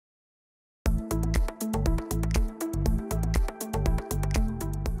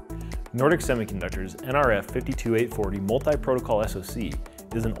Nordic Semiconductor's nRF52840 multi-protocol SoC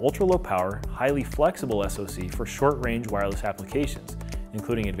is an ultra-low power, highly flexible SoC for short-range wireless applications,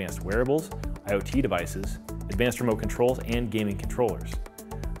 including advanced wearables, IoT devices, advanced remote controls, and gaming controllers.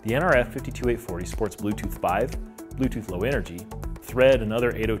 The nRF52840 sports Bluetooth 5, Bluetooth Low Energy, Thread and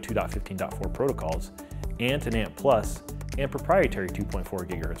other 802.15.4 protocols, Anti-NAND Plus, and proprietary 2.4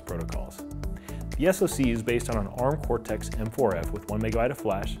 GHz protocols. The SoC is based on an ARM Cortex-M4F with 1 MB of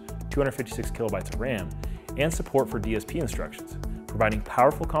flash, 256 KB of RAM, and support for DSP instructions, providing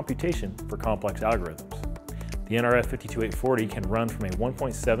powerful computation for complex algorithms. The nRF52840 can run from a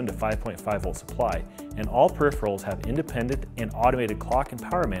 1.7 to 5.5 volt supply, and all peripherals have independent and automated clock and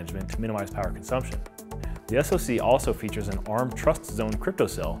power management to minimize power consumption. The SoC also features an ARM Trust Zone crypto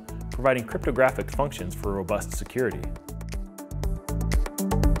cell, providing cryptographic functions for robust security.